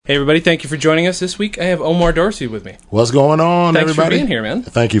Hey, everybody. Thank you for joining us this week. I have Omar Dorsey with me. What's going on, Thanks everybody? Thanks for being here, man.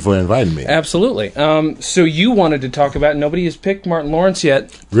 Thank you for inviting me. Absolutely. So you wanted to talk about, nobody has picked Martin Lawrence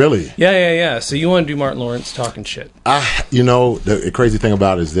yet. Really? Yeah. So you want to do Martin Lawrence talking shit. The crazy thing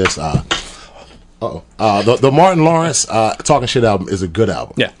about it is this. The Martin Lawrence Talking Shit album is a good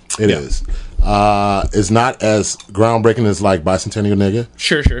album. Yeah. It is. It's not as groundbreaking as like Bicentennial Nigga.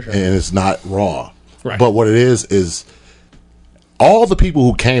 Sure. And it's not raw. Right. But what it is all the people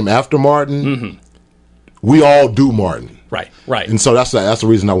who came after Martin, we all do Martin. Right. And so that's the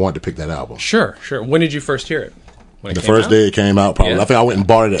reason I wanted to pick that album. Sure. When did you first hear it? When The first day it came out, probably. Yeah. I think I went and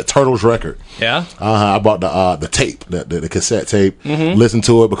bought it at Turtles Record. Yeah? I bought the tape, the cassette tape, listened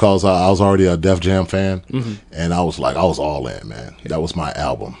to it because I was already a Def Jam fan, and I was all in, man. That was my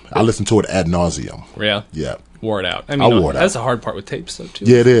album. I listened to it ad nauseum. Yeah? Yeah. Wore it out. I wore it that's out. the hard part with tapes, though, too.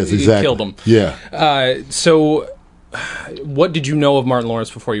 Yeah, it is, You exactly. killed them. Yeah. So, what did you know of Martin Lawrence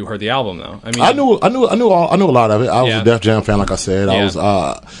before you heard the album, though? I knew a lot of it. I was a Def Jam fan, like I said. I Yeah. was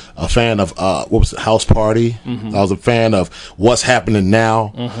a fan of House Party. I was a fan of What's Happening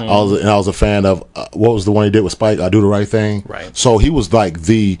Now. I was a fan of what was the one he did with Spike? Do the Right Thing. Right. So he was like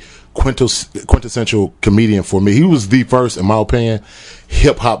the quintessential comedian for me. He was the first, in my opinion,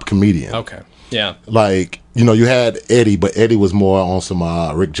 hip hop comedian. Okay. Yeah. Like, you had Eddie, but Eddie was more on some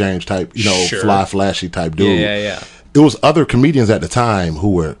Rick James type, Sure. fly, flashy type dude. Yeah. It was other comedians at the time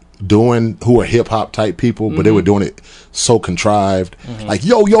who were hip hop type people, but they were doing it so contrived, like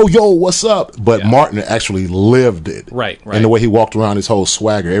yo, what's up? But Martin actually lived it, Right. And the way he walked around, his whole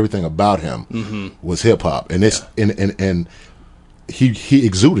swagger, everything about him was hip hop, and it's and he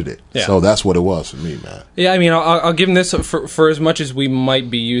exuded it. Yeah. So that's what it was for me, man. Yeah, I mean, I'll give him this for as much as we might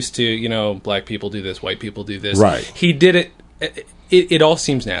be used to, black people do this, white people do this. Right. He did it. It all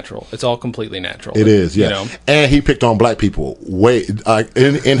seems natural. It's all completely natural. It is, yeah. And he picked on black people.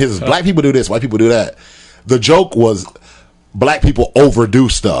 In his black people do this, white people do that. The joke was black people overdo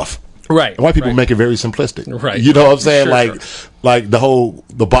stuff. Right. And white people make it very simplistic. Right. You know what I'm saying? Sure. Like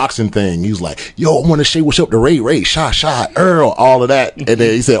the boxing thing. He was like, yo, I want to say what's up to Ray, Sha, Earl, all of that. And then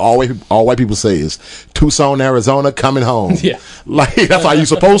he said all white people say is Tucson, Arizona, coming home. Yeah. Like that's how you're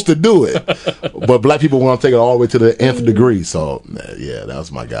supposed to do it. But black people want to take it all the way to the nth degree. So yeah, that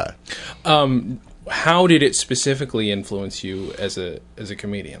was my guy. How did it specifically influence you as a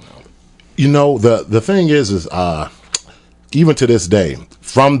comedian, though? The thing is even to this day,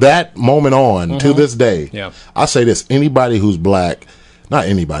 from that moment on to this day, I say this: anybody who's black, not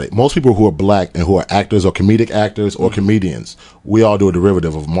anybody, most people who are black and who are actors or comedic actors or comedians, we all do a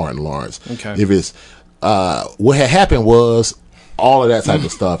derivative of Martin Lawrence. Okay. If it's what had happened was all of that type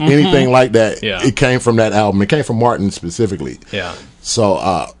of stuff, anything like that, it came from that album. It came from Martin specifically. Yeah.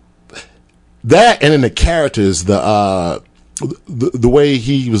 So that, and then the characters, the way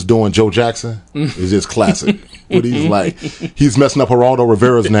he was doing Joe Jackson is just classic. But he's messing up Geraldo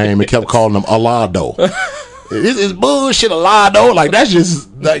Rivera's name and kept calling him Alado. It's bullshit, Alado. Like that's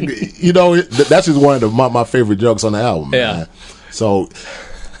just like that's just one of my favorite jokes on the album. Yeah. Man. So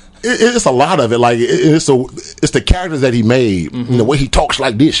it's a lot of it. Like it's the characters that he made. The way he talks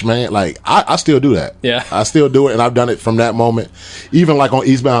like this, man. Like I still do that. Yeah. I still do it, and I've done it from that moment. Even like on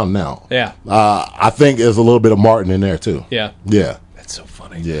Eastbound Now. Yeah. I think there's a little bit of Martin in there too. Yeah. Yeah. That's so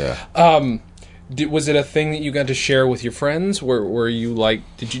funny. Yeah. Was it a thing that you got to share with your friends? Were you like,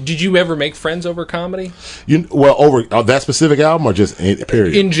 did you ever make friends over comedy? Over that specific album or just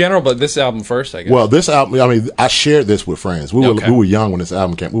period? In general, but this album first, I guess. Well, this album, I mean, I shared this with friends. We were young when this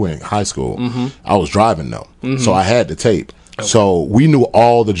album came. We were in high school. I was driving though, so I had the tape. Okay. So we knew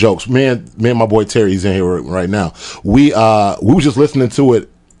all the jokes. Me and my boy Terry, he's in here right now. We were just listening to it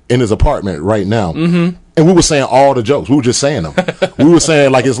in his apartment right now. And we were saying all the jokes. We were just saying them. We were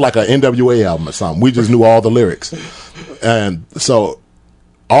saying like it's like an NWA album or something. We just knew all the lyrics. And so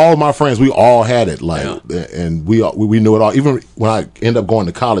all of my friends, we all had it. And we knew it all. Even when I ended up going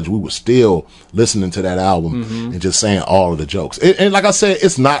to college, we were still listening to that album and just saying all of the jokes. And like I said,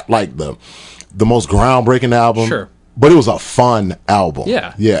 it's not like the most groundbreaking album. Sure. But it was a fun album.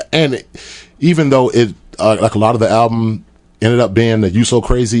 Yeah. Yeah. And even though it, like a lot of the album ended up being the You So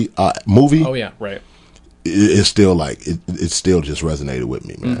Crazy movie. Oh, yeah. Right. It's still like it still just resonated with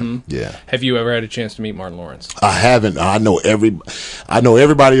me, man. Yeah. Have you ever had a chance to meet Martin Lawrence? I haven't. I know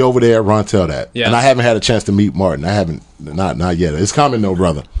everybody over there at Ron-Tell that. Yeah. And I haven't had a chance to meet Martin. I haven't. Not yet. It's coming though,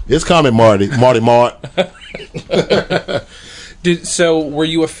 brother. It's coming, Marty. Mart. So, were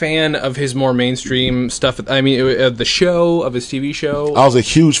you a fan of his more mainstream stuff? I mean, the show, of his TV show? I was a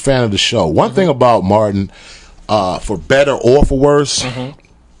huge fan of the show. One thing about Martin, for better or for worse,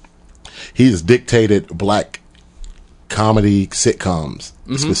 he has dictated black comedy sitcoms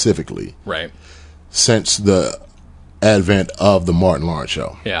specifically, right, since the advent of the Martin Lawrence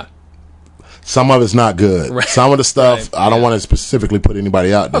show. Yeah. Some of it's not good. Right. Some of the stuff, I don't want to specifically put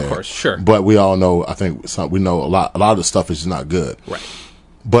anybody out there. Of course, sure. But we all know, I think we know a lot of the stuff is just not good. Right.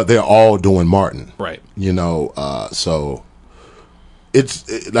 But they're all doing Martin. Right. You know, so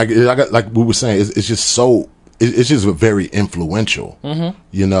like we were saying, it's just so, it's just very influential.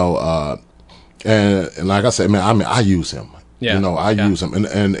 You know, and like I said, man, I use him. Yeah. You know, I use him,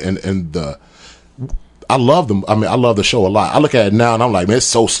 and I love them. I mean, I love the show a lot. I look at it now and I'm like, man, it's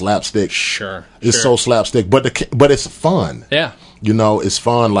so slapstick. Sure. It's so slapstick, but it's fun. Yeah. You know, it's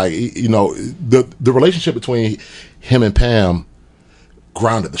fun. Like, you know, the relationship between him and Pam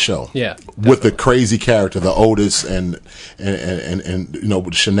grounded the show. Yeah. With the crazy character, the Otis and you know,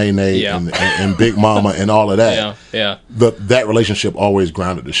 with Shanae and Big Mama and all of that. Yeah. That relationship always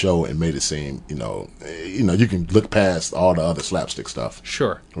grounded the show and made it seem, you know, you can look past all the other slapstick stuff.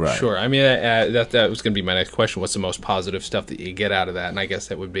 Sure. Right. Sure. I mean, that was going to be my next question. What's the most positive stuff that you get out of that? And I guess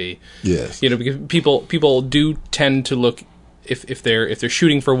that would be, yes, you know, because people do tend to look, if they're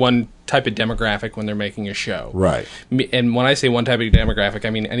shooting for one type of demographic when they're making a show, right? And when I say one type of demographic, I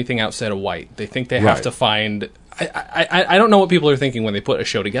mean anything outside of white. They think they have to find. I don't know what people are thinking when they put a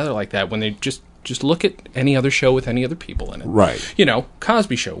show together like that. When they just look at any other show with any other people in it, right? You know,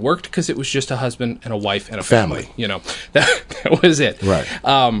 Cosby Show worked because it was just a husband and a wife and a family. You know, that was it, right?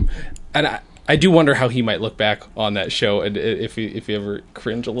 And I do wonder how he might look back on that show, and if he ever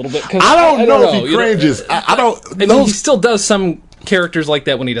cringe a little bit. I don't know if he cringes. I don't. I mean, he still does some characters like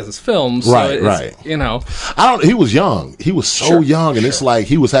that when he does his films. Right. You know, He was young. He was so young, and it's like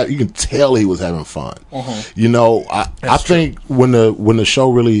you can tell he was having fun. You know, I think when the show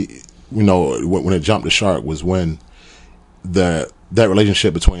really, you know, when it jumped the shark was when that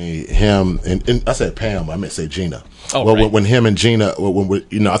relationship between him and I said Pam, I meant to say Gina. When him and Gina,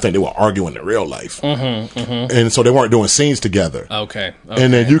 you know, I think they were arguing in real life, and so they weren't doing scenes together. Okay.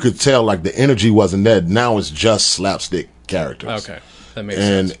 And then you could tell like the energy wasn't there. Now it's just slapstick characters. Okay, that makes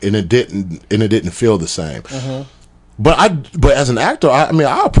sense. And it didn't feel the same. But as an actor, I mean,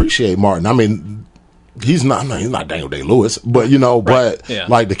 I appreciate Martin. I mean, he's not Daniel Day-Lewis, but you know, but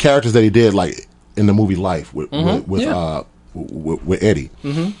like the characters that he did, like in the movie Life with Eddie.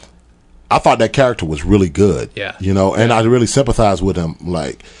 I thought that character was really good. Yeah. You know, and I really sympathized with him,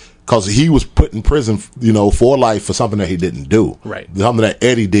 like, because he was put in prison, you know, for life for something that he didn't do. Right. Something that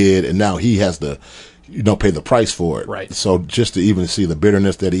Eddie did, and now he has to, you know, pay the price for it. Right. So just to even see the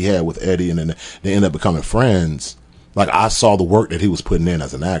bitterness that he had with Eddie, and then they end up becoming friends. Like, I saw the work that he was putting in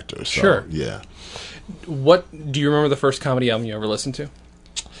as an actor. So, sure. Yeah. What do you remember the first comedy album you ever listened to?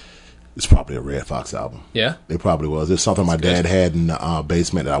 It's probably a Red Fox album. Yeah? It probably was. It's something my dad had in the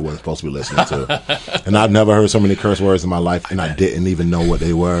basement that I wasn't supposed to be listening to. And I've never heard so many curse words in my life, and I didn't even know what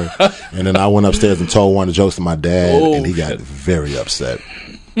they were. And then I went upstairs and told one of the jokes to my dad, and he got very upset.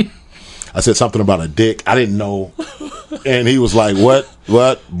 I said something about a dick. I didn't know. And he was like,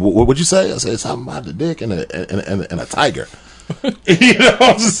 what'd you say? I said something about the dick and a tiger. You know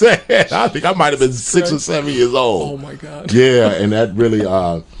what I'm saying? I think I might have been 6 or 7 years old. Oh, my God. Yeah, and that really...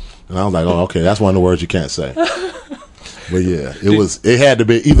 and I was like, oh, okay, that's one of the words you can't say. But yeah, it had to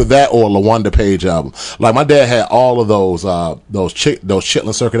be either that or a LaWanda Page album. Like my dad had all of those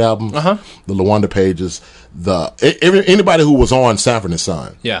Chitlin Circuit albums, the LaWanda Pages, anybody who was on Sanford and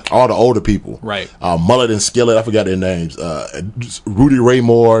Son. Yeah. All the older people. Right. Mullet and Skillet, I forgot their names. Rudy Ray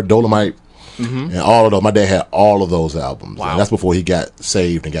Moore, Dolomite. And all of those, my dad had all of those albums. Wow. And that's before he got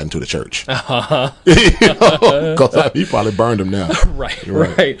saved and got into the church. Because he probably burned them now.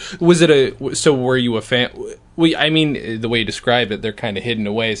 Right. Was it so were you a fan? Well, I mean, the way you described it, they're kind of hidden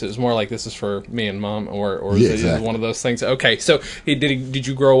away. So it was more like this is for me and Mom, or is it one of those things? Okay, so did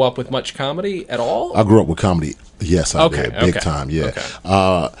you grow up with much comedy at all? I grew up with comedy. Yes, I did. Big time, yeah.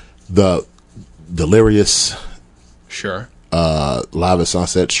 Okay. The Delirious. Sure. Live at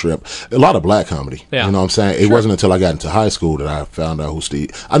Sunset Strip, a lot of black comedy. Yeah. You know what I'm saying? It wasn't until I got into high school that I found out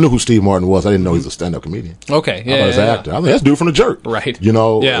I knew who Steve Martin was. I didn't know he was a stand-up comedian. Okay. Yeah. I thought he was an actor. I mean, that's dude from The Jerk. Right. You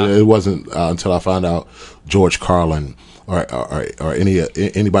know, it wasn't until I found out George Carlin or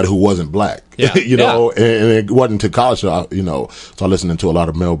anybody who wasn't black. Yeah. You know, and it wasn't until college, you know, so I listened to a lot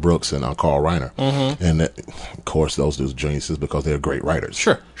of Mel Brooks and Carl Reiner. And of course, those dudes are geniuses because they're great writers.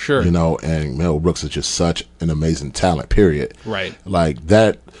 Sure. You know, and Mel Brooks is just such an amazing talent, period. Right. Like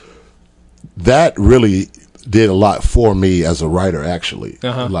that really did a lot for me as a writer, actually.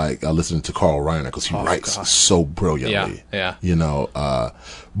 Like, I listened to Carl Reiner because he writes so brilliantly. Yeah. You know,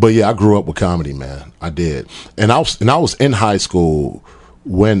 but yeah, I grew up with comedy, man. I did. And I was in high school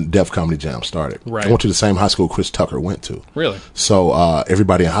when Def Comedy Jam started. Right. I went to the same high school Chris Tucker went to. Really? So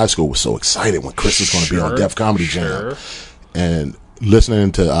everybody in high school was so excited when Chris was going to be on Def Comedy Jam. And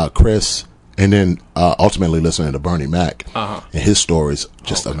listening to Chris, and then ultimately listening to Bernie Mac and his stories,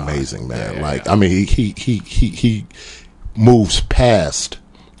 just amazing, man. I mean, he moves past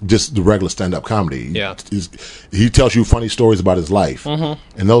just the regular stand-up comedy. Yeah. He tells you funny stories about his life. And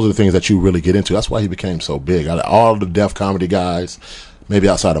those are the things that you really get into. That's why he became so big. Out of all the Def Comedy guys, maybe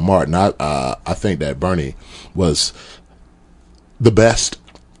outside of Martin, I think that Bernie was the best.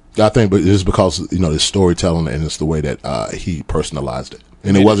 I think, but it's because, his storytelling, and it's the way that he personalized it.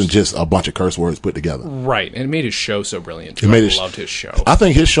 And it wasn't just a bunch of curse words put together. Right. And it made his show so brilliant, too. I loved his show. I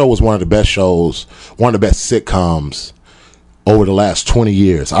think his show was one of the best shows, one of the best sitcoms over the last 20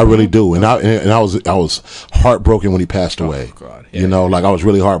 years. I really do. And I was heartbroken when he passed away. Oh, God. Yeah, I was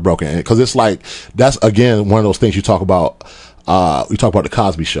really heartbroken. Because it's like, that's, again, one of those things you talk about. We talk about the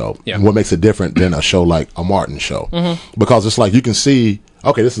Cosby Show. Yeah. And what makes it different than a show like a Martin show. Because it's like, you can see,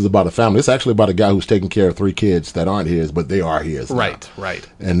 okay, this is about a family. It's actually about a guy who's taking care of 3 kids that aren't his, but they are his. Right.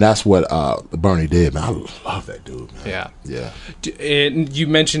 And that's what Bernie did, man. I love that dude, man. Yeah. And you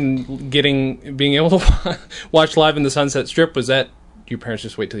mentioned being able to watch Live in the Sunset Strip. Was that your parents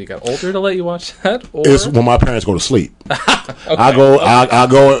just wait till you got older to let you watch that? Or? It's when my parents go to sleep. Okay. I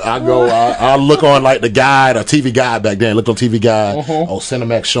look on like the guide, or TV Guide back then. Look on TV Guide.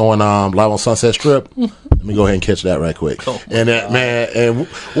 Cinemax showing Live on Sunset Strip. Let me go ahead and catch that right quick. Oh, and that man, and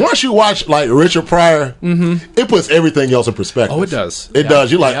once you watch like Richard Pryor, it puts everything else in perspective. Oh, it does. It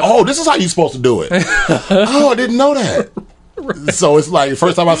does. You're like, oh, this is how you're supposed to do it. Oh, I didn't know that. Right. So it's like the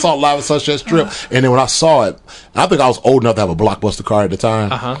first time I saw Live at Sunset Strip, and then when I saw it, I think I was old enough to have a Blockbuster car at the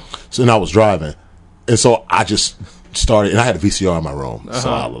time. So then I was driving, and so I just started, and I had a VCR in my room.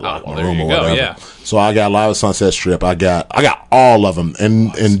 So I there you go. Yeah. So I got Live at Sunset Strip. I got all of them,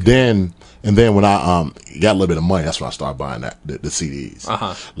 and then when I got a little bit of money, that's when I started buying the CDs.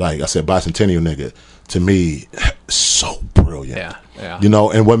 Like I said, Bicentennial Nigga, to me, so brilliant. Yeah.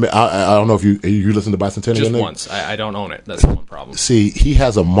 And when I don't know if you listen to Bicentennial just Nigga? once. I don't own it. That's the one problem. See, he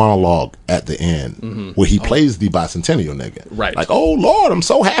has a monologue at the end where he plays the Bicentennial Nigga. Right. Like, oh Lord, I'm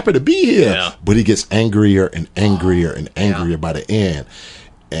so happy to be here. Yeah. But he gets angrier and angrier and angrier by the end.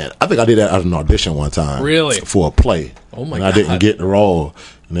 And I think I did that at an audition one time. Really? For a play. Oh my God. I didn't get the role.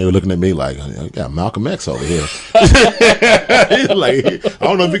 And they were looking at me like, you got Malcolm X over here. Like, I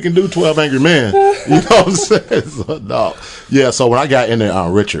don't know if you can do 12 Angry Men. You know what I'm saying? So, no. Yeah, so when I got in there,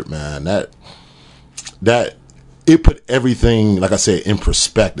 Richard, man, that it put everything, like I said, in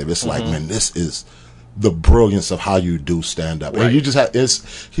perspective. It's like, man, this is the brilliance of how you do stand-up. Right. And you just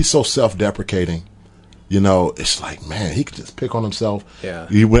he's so self-deprecating. It's like, man, he could just pick on himself. Yeah.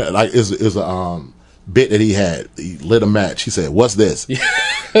 He went, like, is a bit that he had. He lit a match. He said, "What's this?"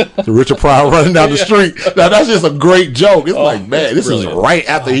 The Richard Pryor running down the street. Now that's just a great joke. It's like, man, this is right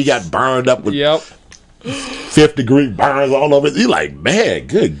after he got burned up with 5th-degree burns all over it. You're like, man,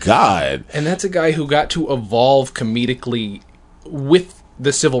 good God. And that's a guy who got to evolve comedically with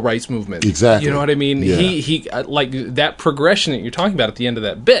the civil rights movement. Exactly. You know what I mean? Yeah. He like that progression that you're talking about at the end of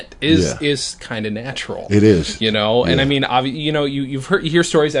that bit is kind of natural. It is. And I mean, you hear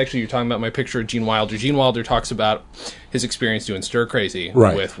stories. Actually, you're talking about my picture of Gene Wilder. Gene Wilder talks about his experience doing Stir Crazy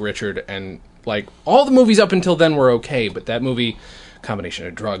with Richard, and like all the movies up until then were okay, but that movie, combination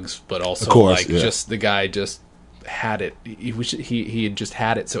of drugs, but also just the guy just had it. He had just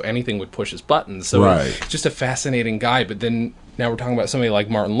had it, so anything would push his buttons. So just a fascinating guy. But then now we're talking about somebody like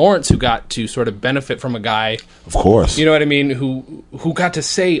Martin Lawrence, who got to sort of benefit from a guy, of course, you know what I mean, who got to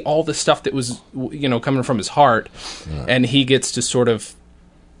say all the stuff that was coming from his heart, and he gets to sort of,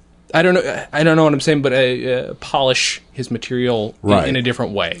 I don't know what I'm saying, but polish his material in a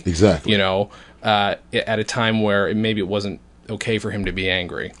different way. Exactly. At a time where maybe it wasn't okay for him to be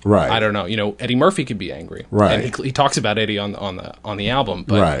angry. Right. I don't know. Eddie Murphy could be angry. Right. And he talks about Eddie on the album.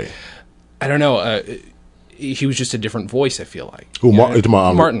 But I don't know. He was just a different voice, I feel like. Who,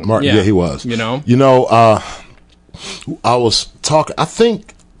 Martin. Yeah, he was. I was talking, I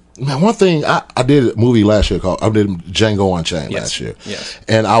think, man, one thing, I did a movie last year I did Django Unchained last year. Yes.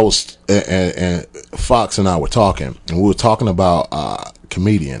 And I was, and Fox and I were talking, and we were talking about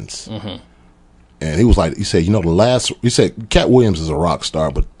comedians. And he was like, he said, he said, Cat Williams is a rock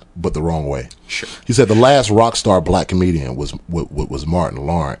star, but the wrong way. Sure. He said the last rock star black comedian was Martin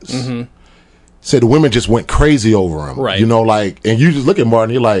Lawrence. Said the women just went crazy over him. Right. And you just look at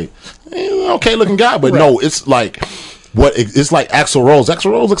Martin, you're like, okay looking guy, but no, it's like it's like Axl Rose. Axl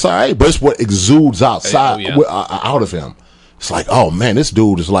Rose looks all right, but it's what exudes outside out of him. It's like, oh man, this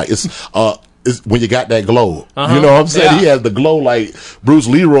dude is like, it's is when you got that glow. You know what I'm saying? He has the glow like Bruce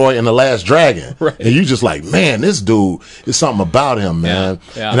Leroy in The Last Dragon. Right. And you just like, man, this dude, is something about him, man.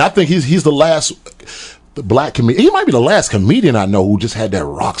 Yeah. And I think he's the last black comedian. He might be the last comedian I know who just had that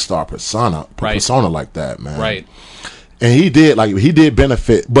rock star persona like that, man. Right. And he did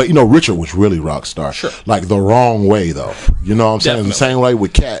benefit, but you know, Richard was really rock star. Sure. Like the wrong way though. You know what I'm saying? Definitely. The same way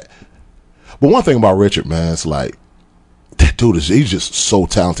with Cat. But one thing about Richard, man, it's like that dude he's just so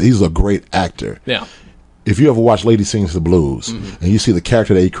talented. He's a great actor. Yeah. If you ever watch Lady Sings the Blues and you see the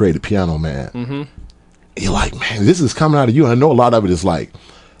character that he created, Piano Man, you're like, man, this is coming out of you. And I know a lot of it is like,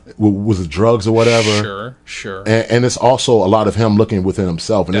 was it drugs or whatever? Sure. And it's also a lot of him looking within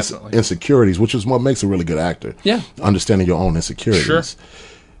himself and his Definitely. insecurities, which is what makes a really good actor. Yeah. Understanding your own insecurities. Sure.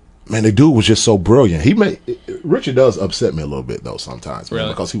 Man, the dude was just so brilliant. Richard does upset me a little bit though sometimes, man,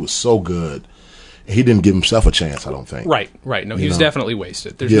 because he was so good. He didn't give himself a chance, I don't think. Right. No, he was definitely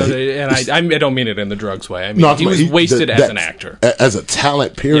wasted. There's I don't mean it in the drugs way. I mean, no, he was wasted as an actor. As a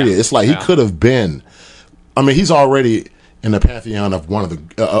talent, period. Yeah. It's like he could have been. I mean, he's already in the pantheon of one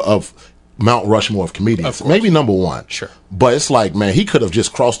of the of Mount Rushmore of comedians, maybe number one. Sure, but it's like, man, he could have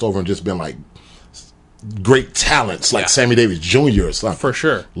just crossed over and just been like great talents, like Sammy Davis Jr. or something. For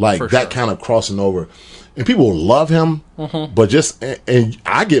sure, kind of crossing over, and people will love him. But just and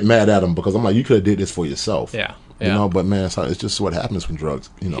I get mad at him because I'm like, you could have did this for yourself. Yeah. You know, but man, it's just what happens when drugs,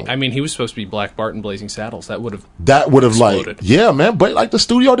 you know. I mean, he was supposed to be Black Bart in Blazing Saddles. That would have like, yeah, man. But like the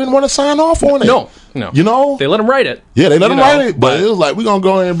studio didn't want to sign off on it. No. You know, they let him write it. Yeah, they let him write it. But it was like, we're gonna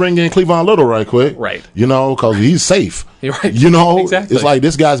go ahead and bring in Cleavon Little right quick, right? You know, because he's safe. Right. You know, exactly. It's like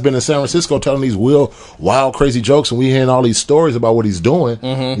this guy's been in San Francisco telling these wild, crazy jokes, and we hearing all these stories about what he's doing.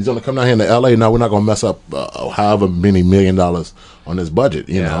 He's gonna come down here to L.A. Now we're not gonna mess up however many $1 million on this budget.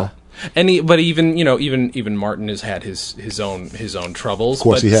 You know. But even Martin has had his own troubles. Of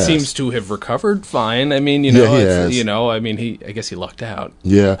course, but he has. Seems to have recovered fine. I mean, I guess he lucked out.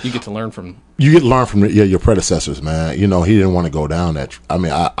 Yeah, you get to learn from your predecessors, man. You know, he didn't want to go down that. I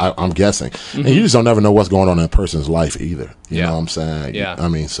mean, I'm guessing, and you just don't never know what's going on in a person's life either. You know what I'm saying? Yeah. I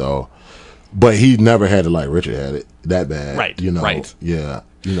mean, but he never had it like Richard had it that bad. Right. You know. Right. Yeah.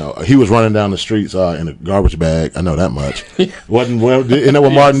 You know, he was running down the streets in a garbage isn't that what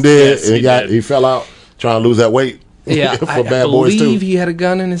Martin did? Yes, he fell out trying to lose that weight. Yeah, for I Bad Boys believe too. he had a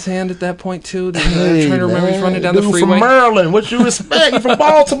gun in his hand at that point too. I'm trying to remember. He's running down the freeway. From Maryland, what you expect? He's from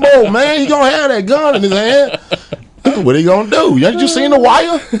Baltimore, man. He gonna have that gun in his hand. What he gonna do? You seen The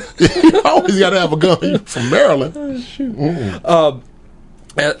Wire? You always gotta have a gun. You're from Maryland.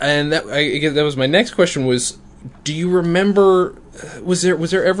 And that was my next question. Was, do you remember? Was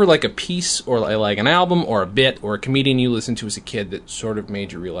there ever like a piece or like an album or a bit or a comedian you listened to as a kid that sort of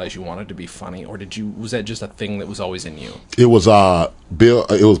made you realize you wanted to be funny, or was that just a thing that was always in you? It was Bill.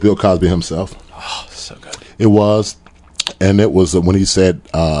 It was Bill Cosby himself. Oh, so good. It was, and it was when he said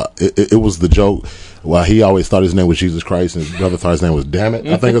it was the joke. Well, he always thought his name was Jesus Christ, and his brother thought his name was Damn It.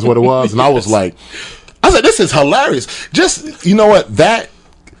 I think that's what it was, and I was like, this is hilarious. Just you know what, that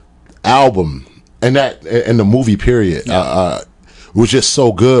album and the movie period. Was just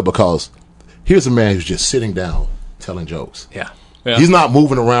so good because here's a man who's just sitting down telling jokes. Yeah. He's not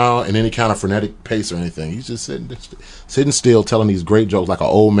moving around in any kind of frenetic pace or anything. He's just sitting still telling these great jokes like an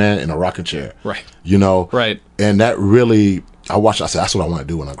old man in a rocking chair. Right. You know? Right. And that really, I said, that's what I want to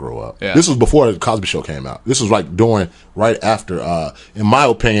do when I grow up. Yeah. This was before the Cosby Show came out. This was like right after, in my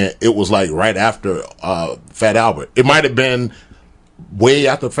opinion, it was like right after Fat Albert. It might have been way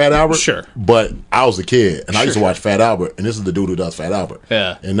after Fat Albert, sure, but I was a kid and I used to watch Fat Albert, and this is the dude who does Fat Albert.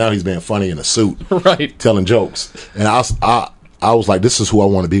 Yeah, and now he's being funny in a suit, right, telling jokes. And I was like, this is who I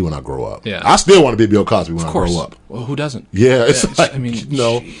want to be when I grow up. Yeah, I still want to be Bill Cosby when I grow up. Well, who doesn't? Yeah, it's like, I mean,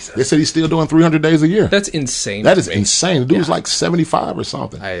 Jesus. They said he's still doing 300 days a year. That's insane. That is insane. The dude's like 75 or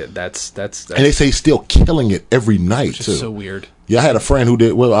something. That's and they say he's still killing it every night too. So weird. Yeah, I had a friend who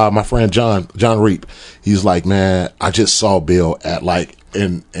did. Well, my friend John Reap. He's like, man, I just saw Bill at like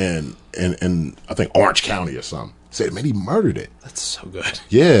in I think Orange County or something. Said, man, he murdered it. That's so good.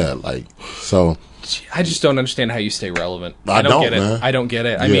 Yeah, like so. I just don't understand how you stay relevant. I don't get it. Man. I don't get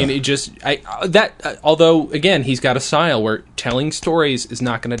it. I mean, it just although again, he's got a style where telling stories is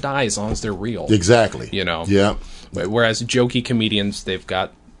not going to die as long as they're real. Exactly. You know. Yeah. Whereas jokey comedians, they've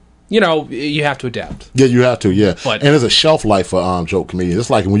got. You have to adapt. Yeah, you have to. Yeah, but, and there's a shelf life for joke comedians. It's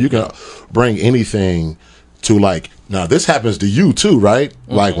like when you can bring anything to like. Now this happens to you too, right?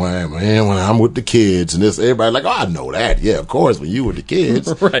 Mm-hmm. Like when I'm with the kids and this, everybody like, oh, I know that. Yeah, of course, when you with the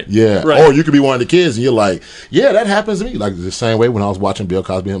kids, right? Yeah, right. Or you could be one of the kids and you're like, yeah, that happens to me. Like the same way when I was watching Bill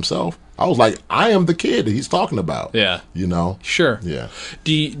Cosby himself, I was like, I am the kid that he's talking about. Yeah. You know? Sure. Yeah.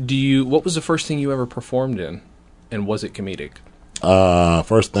 Do you what was the first thing you ever performed in? And was it comedic?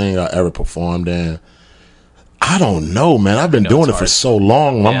 First thing I ever performed in, I don't know, man. I've been doing it for so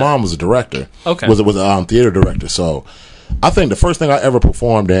long. My mom was a director. Okay. Was a theater director. So I think the first thing I ever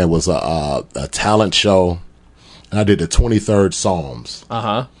performed in was a talent show. And I did the 23rd Psalms.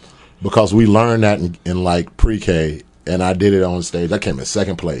 Uh-huh. Because we learned that in like pre-K, and I did it on stage. I came in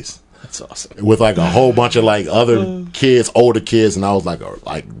second place. That's awesome. With like a whole bunch of like other kids, older kids, and I was like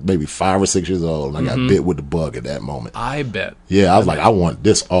maybe 5 or 6 years old, and I got bit with the bug at that moment. I bet. Yeah, I was like, I want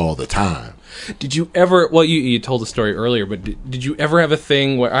this all the time. Did you ever, well, you told the story earlier, but did you ever have a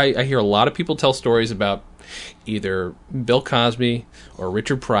thing where I hear a lot of people tell stories about either Bill Cosby or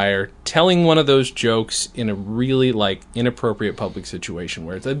Richard Pryor telling one of those jokes in a really like inappropriate public situation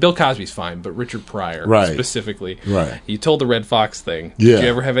where it's Bill Cosby's fine, but Richard Pryor specifically, you told the Red Fox thing. Yeah. Did you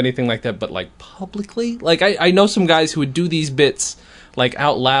ever have anything like that, but like publicly? Like I know some guys who would do these bits like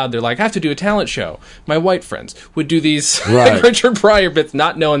out loud. They're like, I have to do a talent show. My white friends would do these like Richard Pryor bits,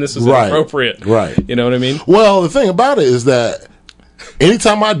 not knowing this was inappropriate. Right. You know what I mean? Well, the thing about it is that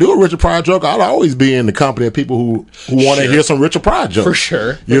anytime I do a Richard Pryor joke, I'll always be in the company of people who want to hear some Richard Pryor jokes. For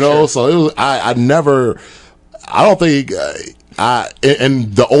sure. You know, so it was, I don't think,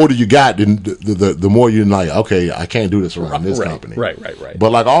 and the older you got, the more you're like, okay, I can't do this around this company. Right.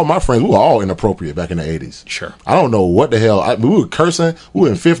 But like all my friends, we were all inappropriate back in the 80s. Sure. I don't know what the hell. We were cursing. We were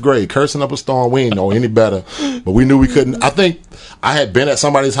in 5th grade, cursing up a storm. We didn't know any better, but we knew we couldn't. I think I had been at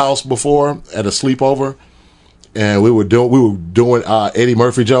somebody's house before at a sleepover, and we were doing Eddie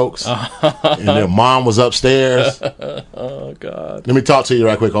Murphy jokes, and their mom was upstairs. Oh God! Let me talk to you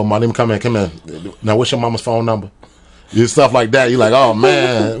right quick, Omar. Let me come in. Now, what's your mama's phone number? You stuff like that. You're like, oh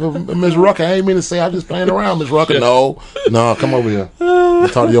man, Miss Rucker, I ain't mean to say. I'm just playing around, Miss Rucker. No, come over here. I'll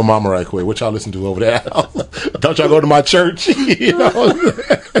talk to your mama right quick. What y'all listen to over there? Don't y'all go to my church? You know.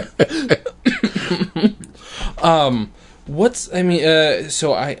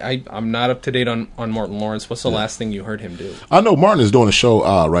 So I'm not up to date on Martin Lawrence. What's the last thing you heard him do? I know Martin is doing a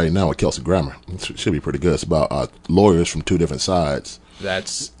show right now with Kelsey Grammer. It should be pretty good. It's about lawyers from 2 different sides.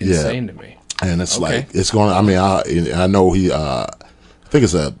 That's insane to me. And it's like, it's going, I mean, I know I think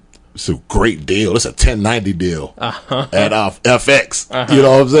it's a great deal. It's a 1090 deal at FX. You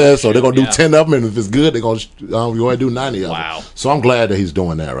know what I'm saying? So they're going to do 10 of them, and if it's good, they're going to do 90 of them. Wow. So I'm glad that he's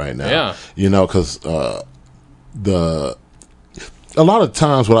doing that right now. Yeah. You know, because a lot of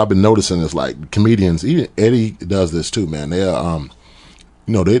times what I've been noticing is like comedians, even Eddie does this too, man. They I don't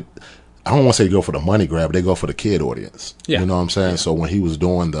want to say they go for the money grab, they go for the kid audience. Yeah. You know what I'm saying? Yeah. So when he was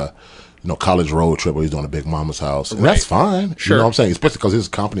doing the college road trip, where he's doing a Big Mama's house, and that's fine. Sure. You know what I'm saying? Especially because his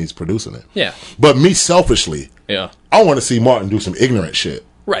company's producing it. Yeah. But me selfishly, I want to see Martin do some ignorant shit.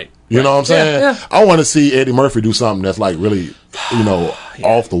 Right. You know what I'm saying? Yeah. I want to see Eddie Murphy do something that's like really,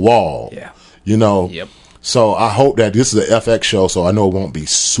 off the wall. Yeah. You know? Yep. So I hope that this is an FX show, so I know it won't be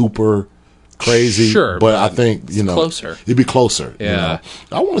super crazy. Sure. But I think, closer. It'd be closer. Yeah. You know?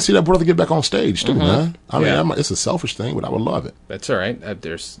 I want to see that brother get back on stage too, man. I mean, it's a selfish thing, but I would love it. That's all right.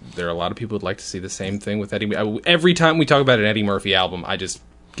 There are a lot of people who'd like to see the same thing with Eddie. Every time we talk about an Eddie Murphy album, I just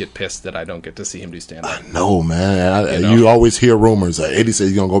get pissed that I don't get to see him do stand-up. I know, man. You always hear rumors. Eddie says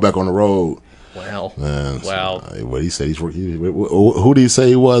he's going to go back on the road. Well, what he said, who did he say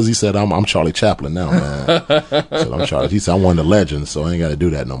he was? He said, I'm Charlie Chaplin now, man. I'm Charlie. He said, I'm one of the legends, so I ain't got to do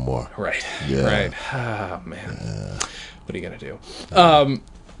that no more. Right. Yeah. Right. Oh, man. Yeah. What are you going to do?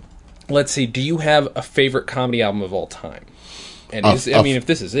 Let's see. Do you have a favorite comedy album of all time? And if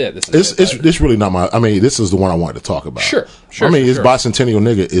this is it, it's really not my. I mean, this is the one I wanted to talk about. Sure. I mean, his Bicentennial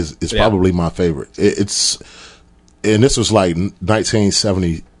Nigga is probably my favorite. And this was like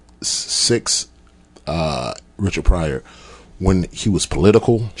 1976. Richard Pryor, when he was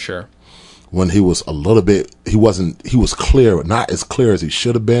political. Sure. When he was a little bit, he was clear, not as clear as he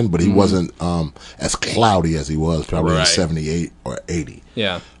should have been, but he wasn't as cloudy as he was probably in 78 or 80.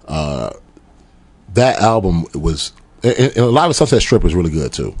 Yeah. That album was, and a lot of Sunset Strip was really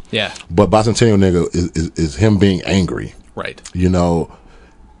good too. Yeah. But Bicentennial Nigga is him being angry. Right.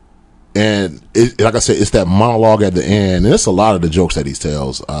 And like I said, it's that monologue at the end, and it's a lot of the jokes that he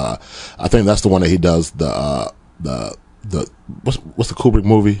tells. I think that's the one that he does. The what's the Kubrick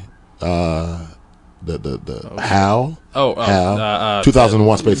movie? Hal. Hal.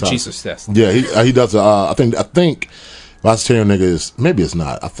 2001: Space Odyssey. Jesus, yes. Yeah, he does. I think Bicentennial Nigga is, maybe it's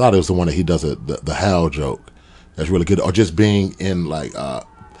not. I thought it was the one that he does the Hal joke. That's really good. Or just being in like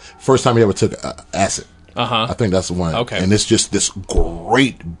first time he ever took acid. I think that's the one. Okay. And it's just this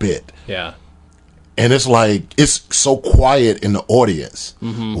great bit. Yeah. And it's like, it's so quiet in the audience.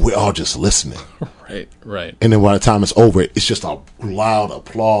 We're all just listening. Right. And then by the time it's over, it's just a loud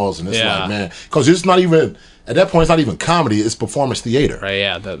applause. And it's like, man, because it's not even, at that point, it's not even comedy. It's performance theater. Right,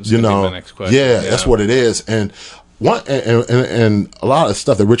 yeah. That was going to be my next question. Yeah, that's what it is. And and a lot of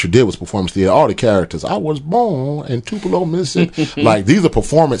stuff that Richard did was performance theater. All the characters, I was born in Tupelo, Mississippi. Like, these are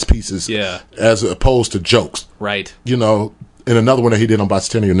performance pieces as opposed to jokes. Right. You know, and another one that he did on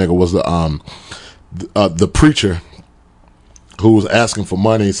Bicentennial Nigga was the preacher who was asking for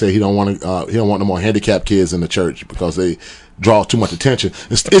money and said he don't want no more handicapped kids in the church because they draw too much attention.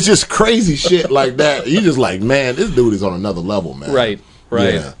 It's just crazy shit like that. You just like, man, this dude is on another level, man. Right.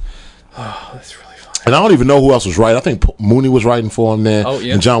 Yeah. Oh, that's really fun. And I don't even know who else was writing. I think Mooney was writing for him there. Oh,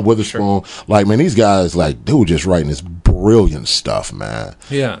 yeah. And John Witherspoon. Sure. Like, man, these guys, like, they were just writing this brilliant stuff, man.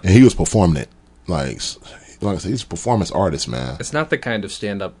 Yeah. And he was performing it. Like I said, he's a performance artist, man. It's not the kind of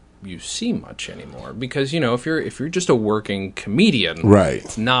stand-up you see much anymore because, you know, if you're just a working comedian, right,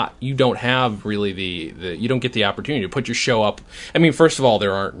 it's not, you don't have really the you don't get the opportunity to put your show up. I mean, first of all,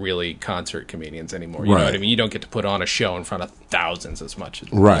 there aren't really concert comedians anymore. You know what I mean? You don't get to put on a show in front of thousands as much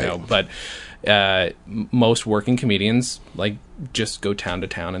as, right. You know, but most working comedians like just go town to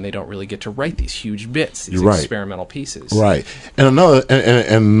town and they don't really get to write these huge bits, these experimental pieces. Right. And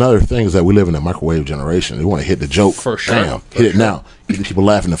another thing is that we live in a microwave generation. They want to hit the joke. For sure. Bam, hit it now. Get the people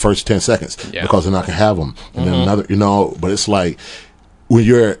laughing the first 10 seconds because they're not going to have them. And then another, you know, but it's like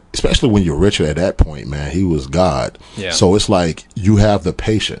especially when you're Richard at that point, man, he was God. Yeah. So it's like you have the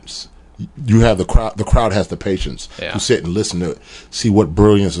patience. You have the crowd has the patience to sit and listen to it, see what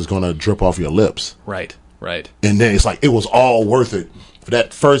brilliance is going to drip off your lips. Right. And then it's like, it was all worth it for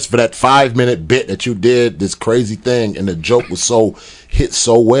that 5-minute bit that you did this crazy thing. And the joke was hit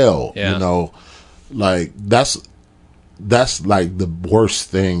so well, you know, like that's like the worst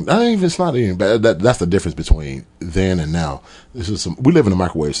thing. It's not even bad. That's the difference between then and now. We live in a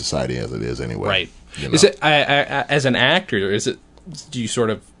microwave society as it is anyway. Right. You know? Is it, as an actor, do you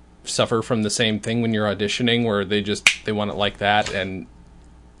sort of suffer from the same thing when you're auditioning where they want it like that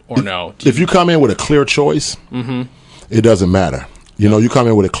or no? If you come in with a clear choice, it doesn't matter. You know, you come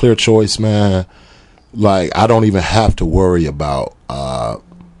in with a clear choice, man, like I don't even have to worry about,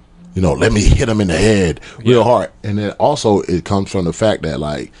 let me hit them in the head real hard. And then also it comes from the fact that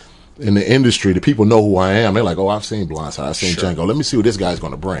like in the industry, the people know who I am. They're like, oh, I've seen Blindside, I've seen Django. Let me see what this guy's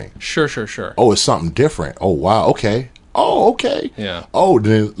going to bring. Sure. Oh, it's something different. Oh, wow. Okay. Oh, okay. Yeah. Oh,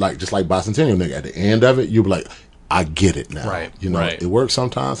 then just like Bicentennial Nigga, at the end of it, you'll be like, I get it now. Right. You know, it works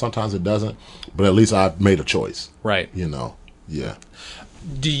sometimes it doesn't, but at least I've made a choice. Right. You know, yeah.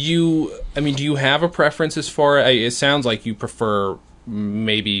 Do you have a preference as far as, it sounds like you prefer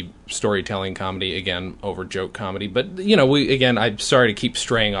maybe storytelling comedy again over joke comedy, but you know, I'm sorry to keep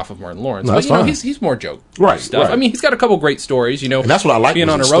straying off of Martin Lawrence, no, but you know, he's more joke stuff. Right. I mean, he's got a couple great stories, you know, and that's what I like being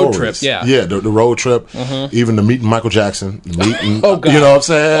on a road trip. Yeah, the road trip, even the meeting Michael Jackson, oh God, you know what I'm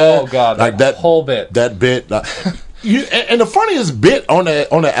saying? Oh God, like that whole bit, and the funniest bit on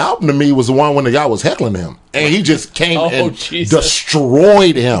the album to me was the one when the guy was heckling him, and he just came and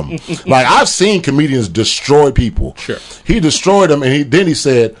destroyed him. Like I've seen comedians destroy people. Sure, he destroyed him, and then he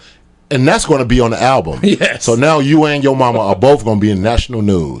said, and that's going to be on the album. Yes. So now you and your mama are both going to be in national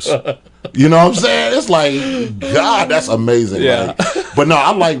news. You know what I'm saying? It's like, God, that's amazing. Yeah. Like, but no,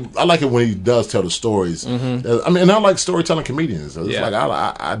 I like it when he does tell the stories. I mean, and I like storytelling comedians. It's like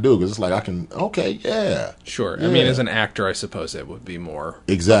I do, because it's like I can. Okay, yeah, sure. Yeah. I mean, as an actor, I suppose it would be more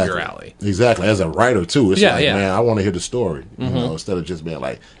exactly up your alley. Exactly. As a writer too, it's man, I want to hear the story. You know, instead of just being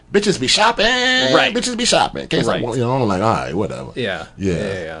like, bitches be shopping, right? Bitches be shopping. In case I'm like, all right, whatever. Yeah.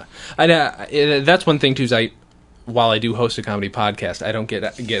 That's one thing too. Is while I do host a comedy podcast, I don't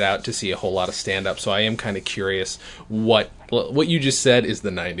get out to see a whole lot of stand-up, so I am kind of curious what you just said is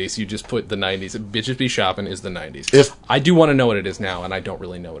the 90s. You just put the 90s. Bitches be shopping is the 90s. I do want to know what it is now, and I don't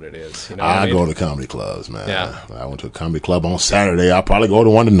really know what it is. You know what I mean? Go to comedy clubs, man. Yeah. I went to a comedy club on Saturday. I'll probably go to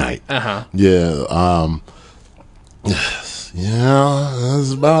one tonight. Yeah. Yeah,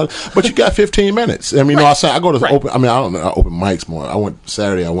 that's about it. But you got 15 minutes. I mean, I go to open. I mean, I don't know open mics more. I went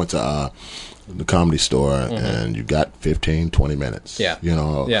to the Comedy Store, and you got 15, 20 minutes. Yeah. You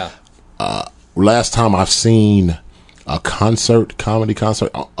know. Yeah. Last time I've seen a comedy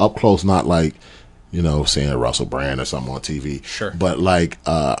concert up close, not like, you know, seeing Russell Brand or something on TV. Sure. But like,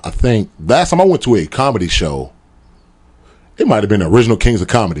 I think last time I went to a comedy show, it might have been the original Kings of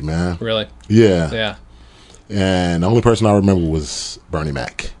Comedy, man. Really? Yeah. Yeah. And the only person I remember was Bernie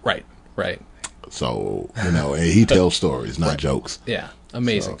Mac. Right. So, you know, and he tells stories, not jokes. Yeah.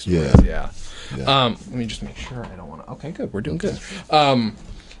 Amazing stories. Yeah. Let me just make sure I don't want to. Okay, good. We're doing good.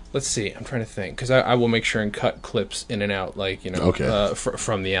 Let's see. I'm trying to think because I will make sure and cut clips in and out, like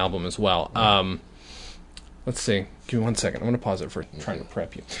from the album as well. Let's see. Give me 1 second. I'm going to pause it for trying to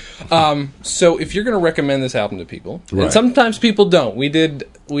prep you. So if you're going to recommend this album to people, and sometimes people don't. We did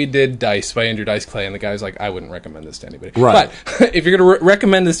Dice by Andrew Dice Clay, and the guy's like, I wouldn't recommend this to anybody. Right. But if you're going to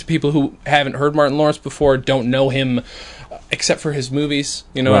recommend this to people who haven't heard Martin Lawrence before, don't know him except for his movies,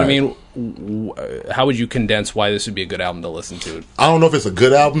 you know what I mean? How would you condense why this would be a good album to listen to? I don't know if it's a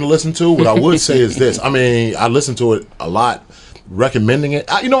good album to listen to. What I would say is this. I mean, I listen to it a lot. Recommending it,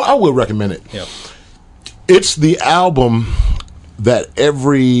 I would recommend it. Yeah. It's the album that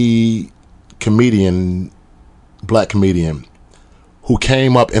every comedian, black comedian, who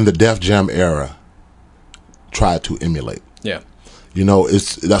came up in the Def Jam era tried to emulate. Yeah.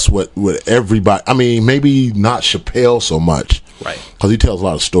 That's what everybody, I mean, maybe not Chappelle so much. Right. Because he tells a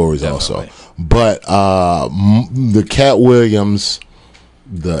lot of stories. Definitely. Also. But the Cat Williams,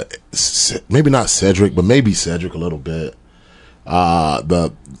 maybe not Cedric, but maybe Cedric a little bit.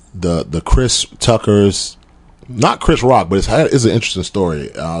 The Chris Tuckers, not Chris Rock, but it's an interesting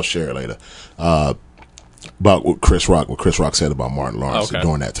story. I'll share it later about what Chris Rock said about Martin Lawrence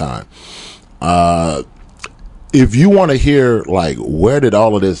during that time. If you want to hear like where did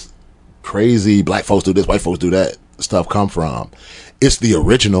all of this crazy black folks do this, white folks do that stuff come from, it's the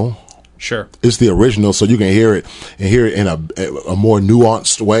original. Sure. It's the original, so you can hear it in a more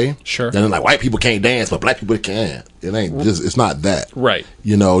nuanced way. Sure. And like white people can't dance, but black people can. It ain't just. It's not that. Right.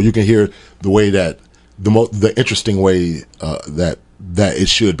 You can hear the way that the interesting way that it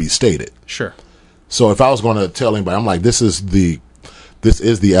should be stated. Sure. So if I was going to tell anybody, I'm like, this is the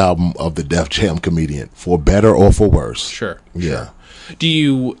album of the Def Jam comedian, for better or for worse. Sure. Yeah. Sure.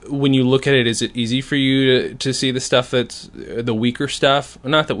 When you look at it, is it easy for you to see the stuff that's the weaker stuff?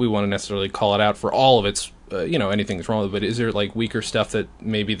 Not that we want to necessarily call it out for all of its, anything that's wrong with it, but is there like weaker stuff that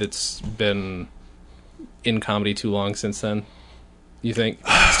maybe that's been in comedy too long since then? You think?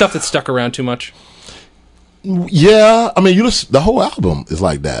 Stuff that's stuck around too much? Yeah. I mean, the whole album is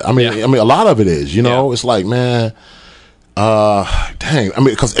like that. I mean, a lot of it is, it's like, man, dang. I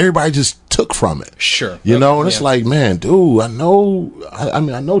mean, because everybody just took from it. Sure. And it's like, man, dude, I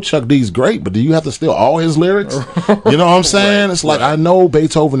know Chuck D's great, but do you have to steal all his lyrics? You know what I'm saying? Right. It's like, I know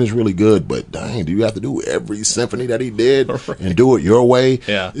Beethoven is really good, but dang, do you have to do every symphony that he did and do it your way?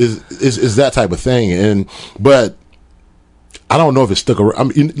 Yeah. Is that type of thing. But I don't know if it's stuck around. I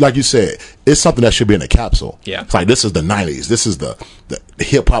mean, like you said, it's something that should be in a capsule. Yeah. It's like, this is the 90s. This is the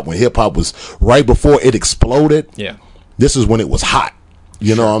hip hop, when hip hop was right before it exploded. Yeah. This is when it was hot.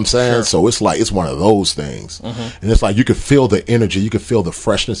 You know what I'm saying? Sure. So it's like, it's one of those things. Mm-hmm. And it's like, you could feel the energy, you could feel the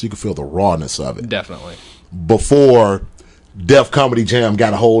freshness, you could feel the rawness of it. Definitely. Before Def Comedy Jam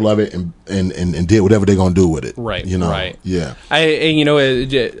got a hold of it and did whatever they're going to do with it. Right. Right. Yeah.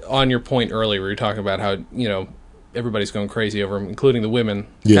 On your point earlier, we were talking about how, everybody's going crazy over him, including the women.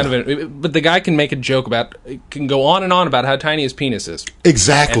 Yeah. But the guy can make a joke can go on and on about how tiny his penis is.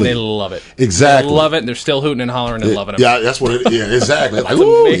 Exactly. And they love it. Exactly. They love it, and they're still hooting and hollering and loving it. Yeah, that's what it is. Yeah, exactly. Like,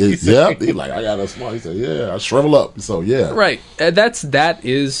 ooh, he's like, I got a small. He said, yeah, I shrivel up. So, yeah. Right. That's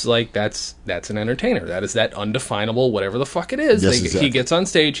an entertainer. That is that undefinable, whatever the fuck it is. Yes, exactly. He gets on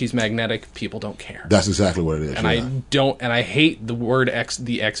stage, he's magnetic, people don't care. That's exactly what it is. And I hate the word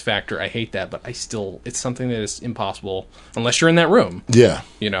the X factor. I hate that, but it's something that is impossible unless you're in that room. Yeah.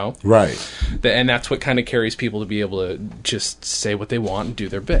 Right. And that's what kind of carries people to be able to just say what they want and do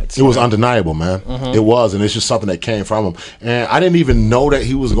their bits. It was undeniable, man. Mm-hmm. It was, and it's just something that came from him. And I didn't even know that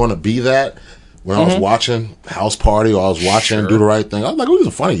he was going to be that when I was watching House Party or I was watching Do the Right Thing. I was like, oh, he's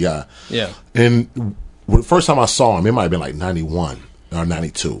a funny guy. Yeah. And the first time I saw him, it might have been like 91 or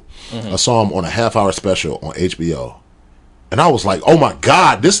 92. Mm-hmm. I saw him on a half-hour special on HBO. And I was like, oh my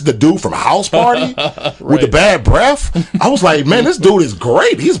God, this is the dude from House Party with the bad breath? I was like, man, this dude is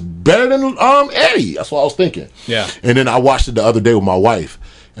great. He's better than Eddie. That's what I was thinking. Yeah. And then I watched it the other day with my wife.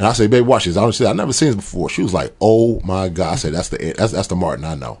 And I said, babe, watch this. I've never seen this before. She was like, oh my God. I said, that's the Martin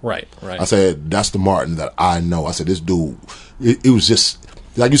I know. Right. I said, that's the Martin that I know. I said, this dude, it was just,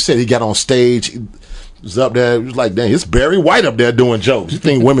 like you said, he got on stage. He was up there. He was like, dang, it's Barry White up there doing jokes. You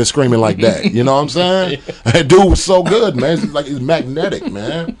think women screaming like that? You know what I'm saying? That dude was so good, man. He's magnetic,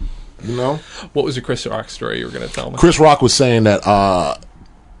 man. What was the Chris Rock story you were going to tell me? Chris Rock was saying that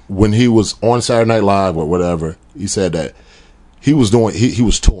when he was on Saturday Night Live or whatever, he said that he was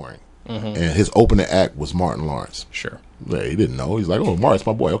touring, and his opening act was Martin Lawrence. Sure. Yeah, he didn't know. He's like, oh, Martin's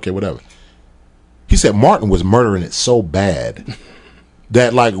my boy. Okay, whatever. He said Martin was murdering it so bad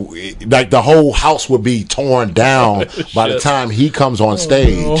that like the whole house would be torn down by the time he comes on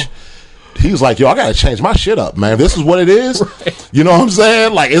stage. he was like, yo, I got to change my shit up, man. This is what it is. Right. You know what I'm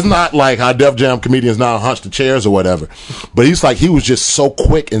saying? Like, it's not like how Def Jam comedians now hunch the chairs or whatever. But he's like, he was just so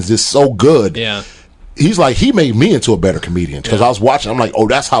quick and just so good. Yeah. He's like, he made me into a better comedian because I was watching. I'm like, oh,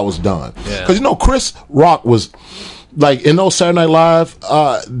 that's how it's done. Because, Chris Rock was, like, in those Saturday Night Live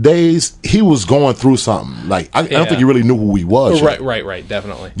days, he was going through something. Like, I don't think he really knew who he was. Right,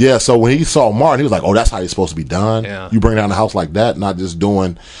 definitely. Yeah, so when he saw Martin, he was like, oh, that's how it's supposed to be done. Yeah. You bring down the house like that, not just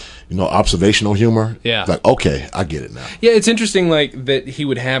doing, observational humor. Yeah. Like, okay, I get it now. Yeah, it's interesting, like, that he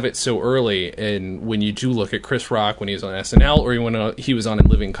would have it so early. And when you do look at Chris Rock when he was on SNL or when he was on In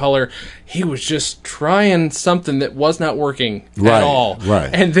Living Color, he was just trying something that was not working at all. Right.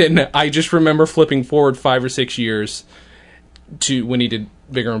 And then I just remember flipping forward 5 or 6 years to when he did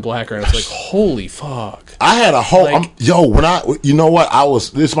Bigger and Blacker, and I was like, holy fuck. I had a whole, when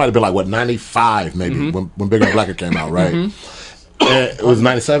this might have been like, 95 maybe, when Bigger and Blacker came out, right? It was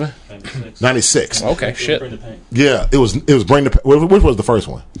 97? 96. Okay, shit. Yeah, it was Bring the Pain. Which was the first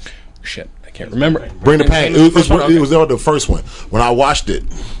one? Shit, I can't remember. Bring the Pain. It was the first one. When I watched it,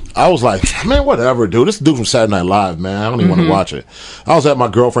 I was like, man, whatever, dude. This dude from Saturday Night Live, man. I don't even want to watch it. I was at my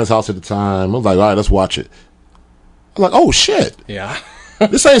girlfriend's house at the time. I was like, all right, let's watch it. I'm like, oh, shit. Yeah.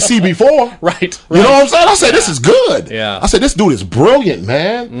 This ain't CB4. Right. You know what I'm saying? I said, this is good. Yeah. I said, this dude is brilliant,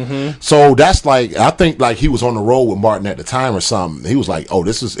 man. So that's like, I think like he was on the road with Martin at the time or something. He was like, oh,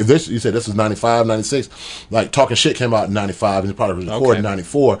 you said this is 95, 96. Like, Talking Shit came out in 95 and he probably recorded in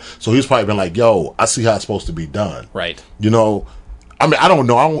 94. So he's probably been like, yo, I see how it's supposed to be done. Right. I mean, I don't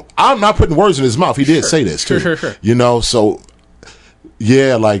know. I'm not putting words in his mouth. He did say this, too. Sure. So,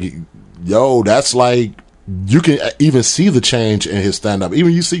 yeah, like, yo, that's like, you can even see the change in his stand-up.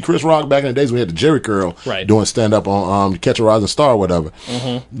 Even you see Chris Rock back in the days when he had the Jerry curl doing stand-up on Catch a Rising Star or whatever.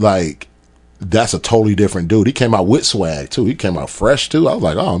 Like, that's a totally different dude. He came out with swag, too. He came out fresh, too. I was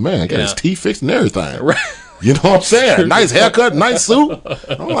like, oh, man, got his teeth fixed and everything. Right. You know what I'm saying? Nice haircut, nice suit.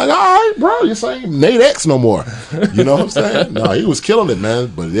 I'm like, all right, bro, you saying Nate X no more. You know what I'm saying? No, he was killing it,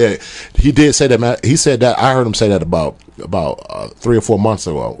 man. But yeah, he did say that, man. He said that, I heard him say that about 3 or 4 months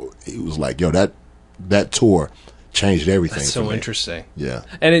ago. He was like, yo, that tour changed everything. That's so interesting. Yeah.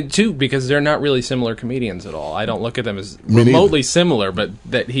 And it too, because they're not really similar comedians at all. I don't look at them as remotely similar, but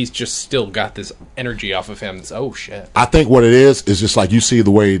that he's just still got this energy off of him. That's, oh shit. I think what it is just like you see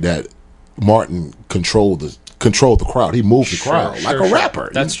the way that Martin controlled the crowd. He moved the crowd like a rapper.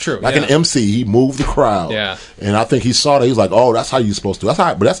 That's true. Like an MC, he moved the crowd. Yeah. And I think he saw that. He's like, oh, that's how you're supposed to.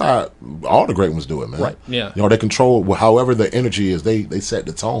 That's how all the great ones do it, man. Right. Yeah. They control however the energy is. They set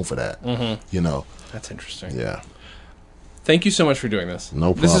the tone for that. That's interesting. Yeah. Thank you so much for doing this. No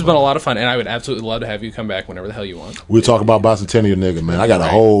problem. This has been a lot of fun, and I would absolutely love to have you come back whenever the hell you want. We'll talk about bicentennial, nigga, man. I got a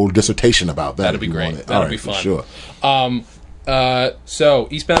whole dissertation about that. That'd be great. That'd be fun. Sure. So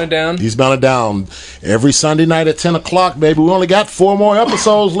Eastbound and Down. Eastbound and Down every Sunday night at 10 o'clock, baby. We only got 4 more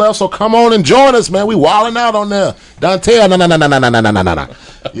episodes left, so come on and join us, man. We wilding out on there. Dante, no.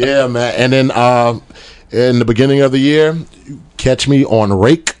 Yeah, man. And then in the beginning of the year, catch me on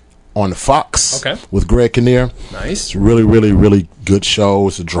Rake on Fox with Greg Kinnear. Nice. It's really, really, really good show.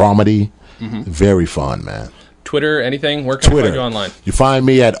 It's a dramedy. Very fun, man. Twitter, anything? Where can I find you online? You find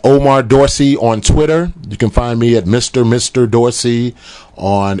me at Omar Dorsey on Twitter. You can find me at Mr. Dorsey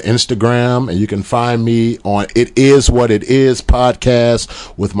on Instagram. And you can find me on It Is What It Is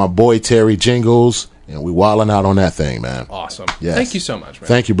podcast with my boy Terry Jingles. And we wilding out on that thing, man. Awesome. Yes. Thank you so much, man.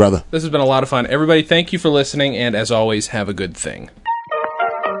 Thank you, brother. This has been a lot of fun. Everybody, thank you for listening. And as always, have a good thing.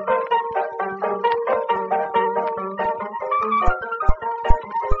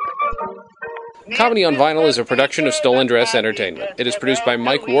 Comedy on Vinyl is a production of Stolen Dress Entertainment. It is produced by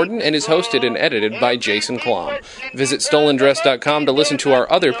Mike Warden and is hosted and edited by Jason Klom. Visit stolendress.com to listen to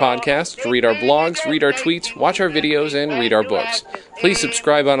our other podcasts, read our blogs, read our tweets, watch our videos, and read our books. Please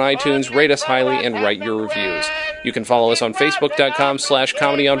subscribe on iTunes, rate us highly, and write your reviews. You can follow us on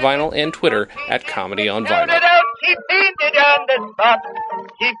Facebook.com/ComedyOnVinyl and Twitter @ComedyOnVinyl. She painted on the spot.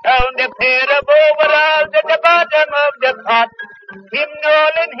 She found a pair of overalls at the bottom of the pot. Him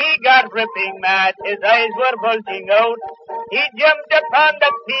Nolan, he got ripping mad. His eyes were bulging out. He jumped upon the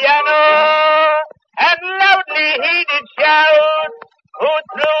piano and loudly he did shout. Who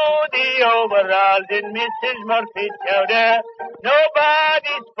threw the overalls in Mrs. Murphy's chowder?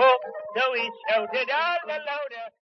 Nobody spoke, so he shouted all the louder.